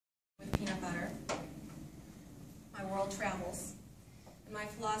world travels, and my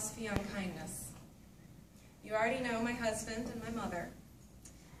philosophy on kindness. You already know my husband and my mother.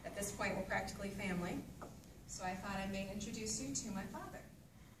 At this point, we're practically family, so I thought I may introduce you to my father.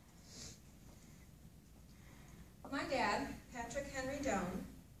 My dad, Patrick Henry Doan,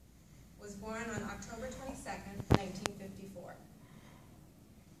 was born on October 22nd, 1954.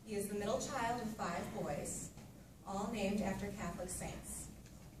 He is the middle child of 5 boys, all named after Catholic saints.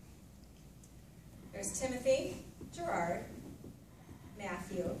 There's Timothy, Gerard,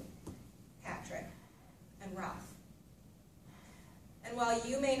 Matthew, Patrick, and Ralph. And while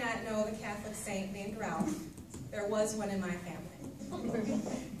you may not know the Catholic saint named Ralph, there was one in my family.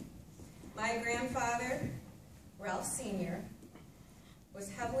 My grandfather, Ralph Sr., was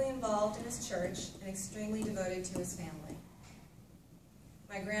heavily involved in his church and extremely devoted to his family.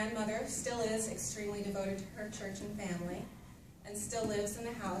 My grandmother still is extremely devoted to her church and family, and still lives in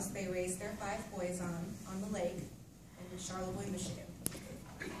the house they raised their 5 boys on the lake in Charlevoix, Michigan.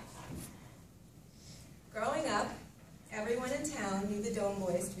 Growing up, everyone in town knew the Doan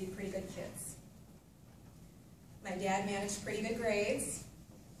boys to be pretty good kids. My dad managed pretty good grades.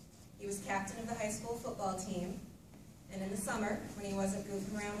 He was captain of the high school football team, and in the summer, when he wasn't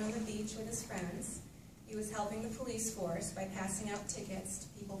goofing around on the beach with his friends, he was helping the police force by passing out tickets to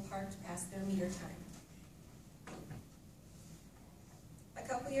people parked past their meter time. A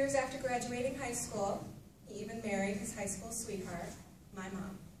couple years after graduating high school, he even married his high school sweetheart, my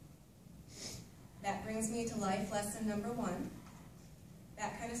mom. That brings me to life lesson number 1.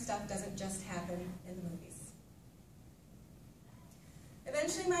 That kind of stuff doesn't just happen in the movies.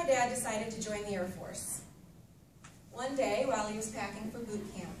 Eventually, my dad decided to join the Air Force. One day, while he was packing for boot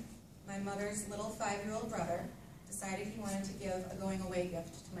camp, my mother's little 5-year-old brother decided he wanted to give a going-away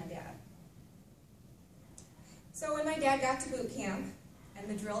gift to my dad. So when my dad got to boot camp, and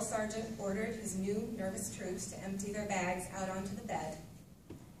the drill sergeant ordered his new nervous troops to empty their bags out onto the bed,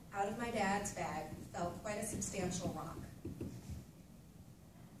 out of my dad's bag fell quite a substantial rock.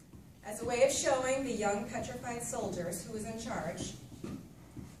 As a way of showing the young petrified soldiers who was in charge,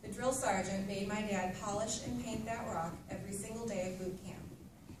 the drill sergeant made my dad polish and paint that rock every single day of boot camp,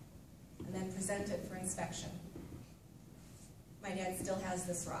 and then present it for inspection. My dad still has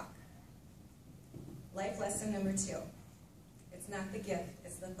this rock. Life lesson number 2. It's not the gift,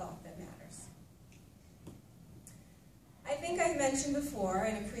 it's the thought that matters. I think I've mentioned before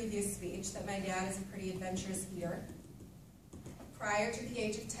in a previous speech that my dad is a pretty adventurous eater. Prior to the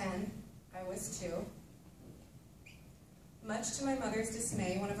age of 10, I was 2. Much to my mother's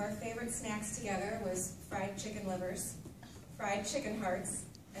dismay, one of our favorite snacks together was fried chicken livers, fried chicken hearts,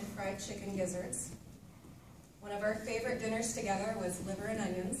 and fried chicken gizzards. One of our favorite dinners together was liver and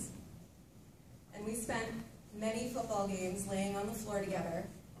onions. And we spent many football games laying on the floor together,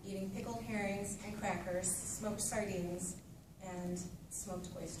 eating pickled herrings and crackers, smoked sardines, and smoked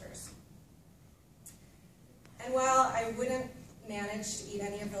oysters. And while I wouldn't manage to eat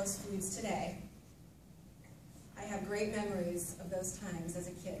any of those foods today, I have great memories of those times as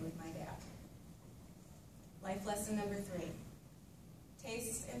a kid with my dad. Life lesson number 3.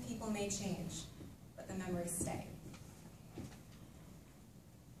 Tastes and people may change, but the memories stay.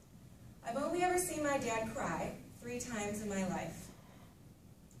 I've only ever seen my dad cry 3 times in my life.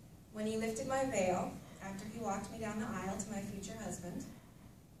 When he lifted my veil after he walked me down the aisle to my future husband,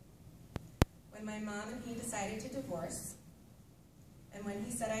 when my mom and he decided to divorce, and when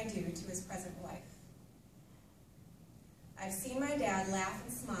he said I do to his present wife. I've seen my dad laugh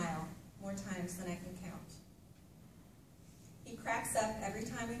and smile more times than I can count. He cracks up every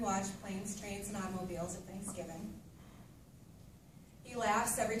time we watch Planes, Trains, and Automobiles at Thanksgiving. He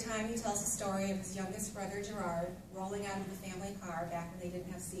laughs every time he tells the story of his youngest brother, Gerard, rolling out of the family car back when they didn't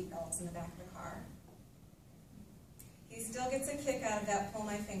have seat belts in the back of the car. He still gets a kick out of that pull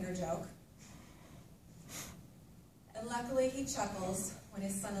my finger joke. And luckily he chuckles when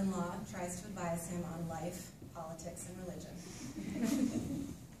his son-in-law tries to advise him on life, politics, and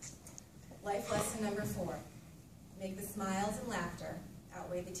religion. Life lesson number 4. Make the smiles and laughter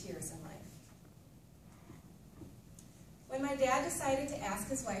outweigh the tears in life. When my dad decided to ask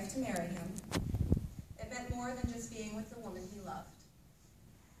his wife to marry him, it meant more than just being with the woman he loved.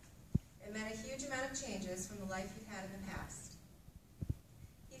 It meant a huge amount of changes from the life he'd had in the past.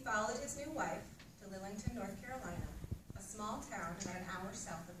 He followed his new wife to Lillington, North Carolina, a small town about an hour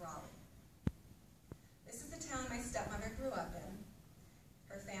south of Raleigh. This is the town my stepmother grew up in,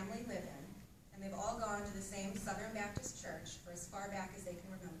 her family live in, and they've all gone to the same Southern Baptist church for as far back as they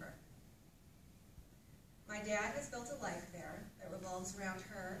can remember. My dad has built a life there that revolves around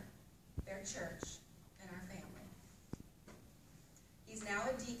her, their church, and our family. He's now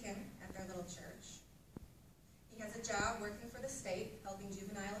a deacon at their little church. He has a a job working for the state, helping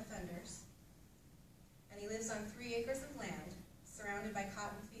juvenile offenders, and he lives on 3 acres of land, surrounded by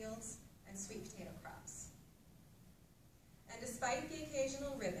cotton fields and sweet potato crops. And despite the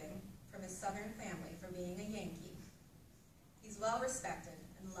occasional ribbing from his Southern family for being a Yankee, he's well respected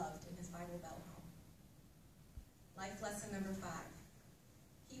and loved in his Bible Belt home. Life lesson number 5,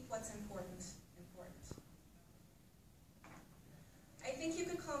 keep what's important, important. I think you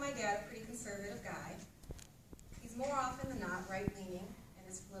could call my dad a pretty conservative guy. He's more often than not right-leaning in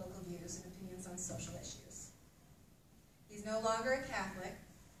his political views and opinions on social issues. He's no longer a Catholic,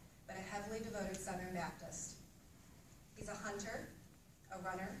 but a heavily devoted Southern Baptist. He's a hunter, a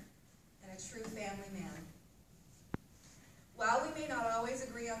runner, and a true family man. While we may not always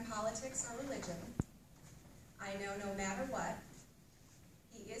agree on politics or religion, I know no matter what,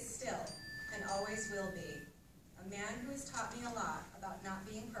 he is still, and always will be, a man who has taught me a lot about not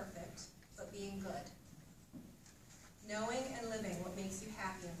being perfect, but being good. Knowing and living what makes you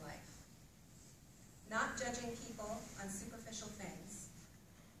happy in life. Not judging people on superficial things.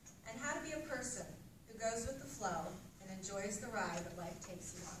 And how to be a person who goes with the flow and enjoys the ride that life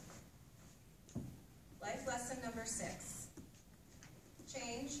takes you on. Life lesson number 6.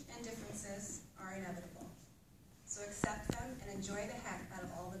 Change and differences are inevitable. So accept them and enjoy the heck out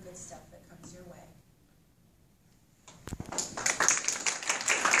of all the good stuff that